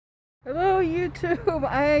Hello YouTube.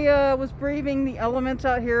 I was braving the elements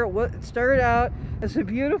out here. It started out as a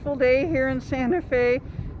beautiful day here in Santa Fe.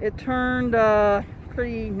 It turned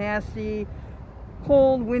pretty nasty,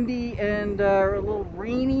 cold, windy, and a little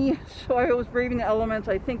rainy. So I was braving the elements.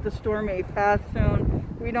 I think the storm may pass soon.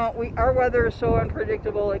 Our weather is so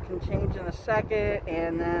unpredictable. It can change in a second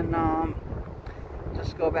and then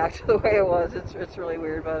just go back to the way it was. It's really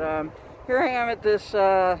weird. But here I am at this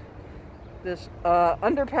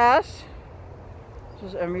underpass. This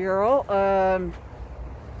is a mural.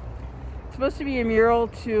 It's supposed to be a mural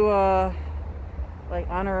to like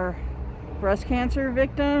honor breast cancer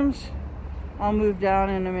victims. I'll move down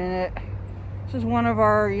in a minute. This is one of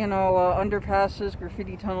our, underpasses,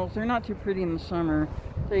 graffiti tunnels. They're not too pretty in the summer.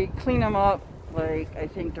 They clean them up, like, I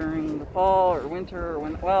think during the fall or winter or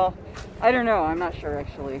well, I don't know. I'm not sure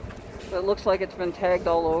actually. But it looks like it's been tagged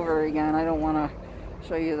all over again. I don't want to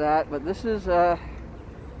show you that, but this is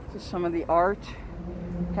some of the art.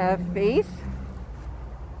 Have faith.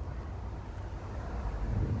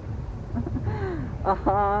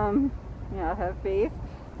 Yeah, have faith.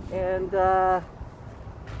 And here,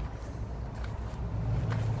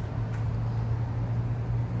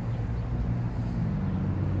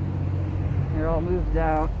 I'll move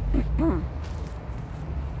down.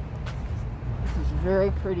 This is very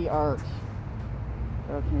pretty art.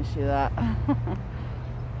 Oh, can you see that?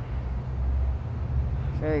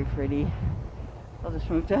 Very pretty. I'll just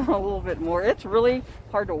move down a little bit more. It's really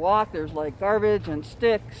hard to walk. There's like garbage and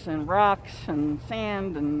sticks and rocks and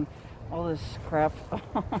sand and all this crap.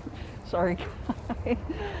 Sorry, guys.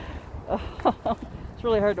 It's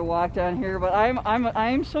really hard to walk down here, but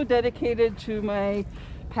I'm so dedicated to my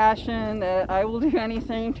passion that I will do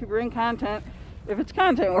anything to bring content if it's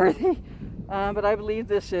content worthy. But I believe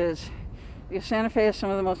this is, because Santa Fe has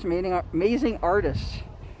some of the most amazing artists.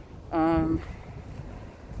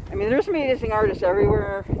 I mean, there's amazing artists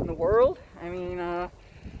everywhere in the world. I mean, I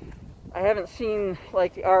haven't seen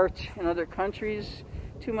like the art in other countries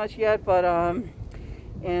too much yet, but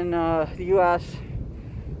in the U.S.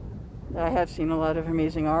 I have seen a lot of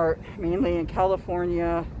amazing art, mainly in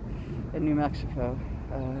California and New Mexico.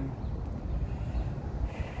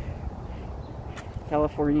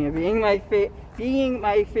 California being my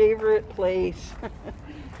favorite place,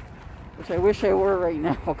 which I wish I were right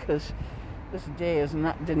now, because this day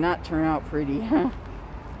did not turn out pretty. I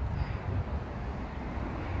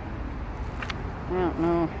don't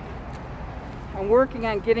know. I'm working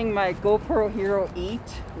on getting my GoPro Hero 8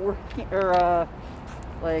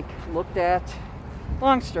 looked at.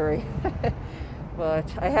 Long story,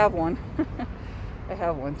 but I have one. I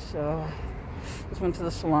have one, so just went to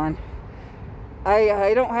the salon.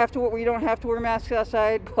 I don't have to. We don't have to wear masks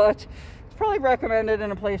outside, but it's probably recommended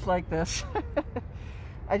in a place like this.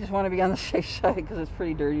 I just want to be on the safe side because it's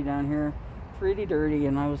pretty dirty down here. Pretty dirty,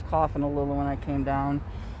 and I was coughing a little when I came down.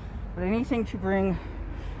 But anything to bring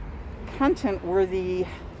content-worthy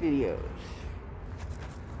videos.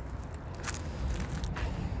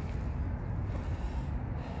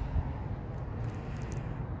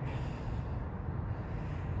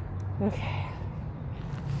 Okay.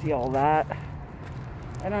 See all that?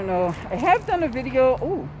 I don't know. I have done a video.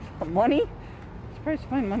 Oh, money. I'm surprised to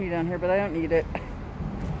find money down here, but I don't need it.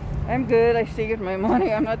 I'm good. I saved my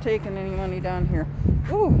money. I'm not taking any money down here.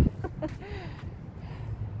 Ooh.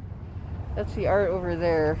 That's the art over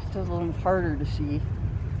there. It's a little harder to see.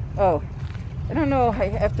 Oh, I don't know. I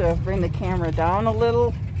have to bring the camera down a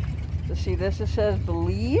little to see this. It says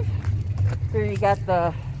believe. Here you got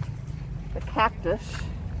the cactus.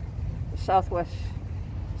 The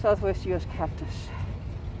Southwest U.S. cactus.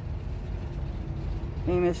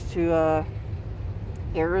 Famous to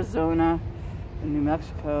Arizona and New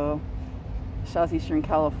Mexico, southeastern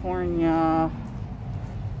California.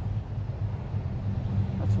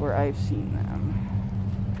 That's where I've seen them.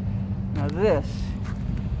 Now this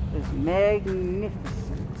is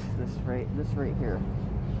magnificent. This right here.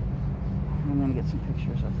 I'm gonna get some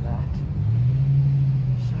pictures of that.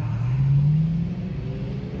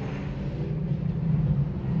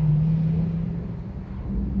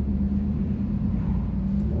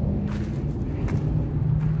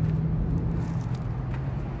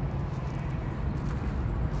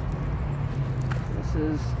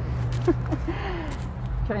 Is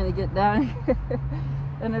trying to get down here.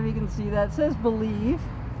 I don't know if you can see that. It says believe.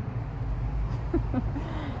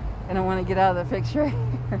 I don't want to get out of the picture.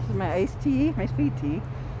 This is my iced tea, my sweet tea.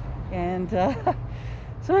 And so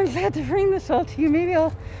I'm glad to bring this all to you. Maybe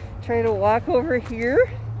I'll try to walk over here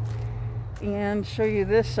and show you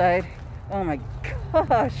this side. Oh my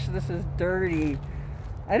gosh, this is dirty.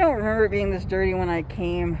 I don't remember it being this dirty when I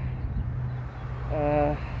came.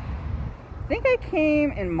 think I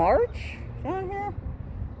came in March down here,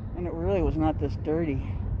 and it really was not this dirty.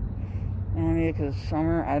 And maybe because it's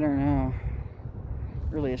summer, I don't know.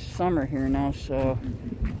 Really, it's summer here now, so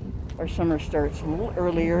our summer starts a little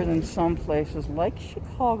earlier than some places like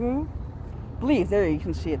Chicago. I believe, there, you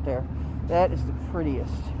can see it there. That is the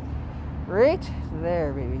prettiest. Right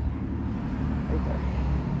there, baby. Right there.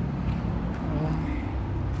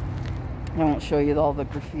 I won't show you all the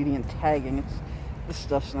graffiti and tagging. This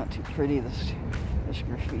stuff's not too pretty, this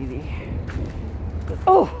graffiti. But,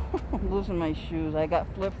 oh, I'm losing my shoes. I got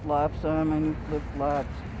flip-flops on, my new flip-flops.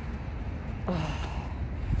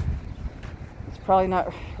 It's probably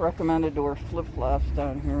not recommended to wear flip-flops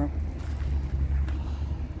down here.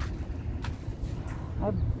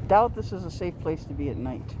 I doubt this is a safe place to be at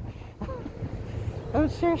night. I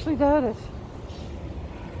would seriously doubt it.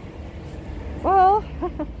 Well,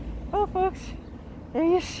 well, folks, there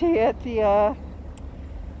you see it, the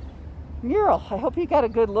mural. I hope you got a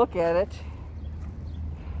good look at it.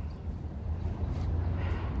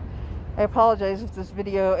 I apologize if this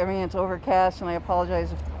video, I mean, it's overcast, and I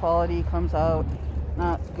apologize if the quality comes out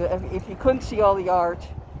not good. If you couldn't see all the art,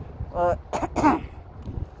 the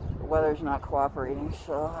weather's not cooperating.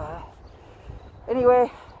 So,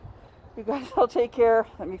 anyway, you guys all take care.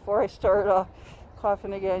 And before I start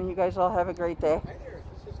coughing again, you guys all have a great day. Hi there,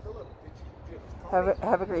 this is Philip.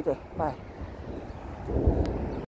 Have a great day. Bye.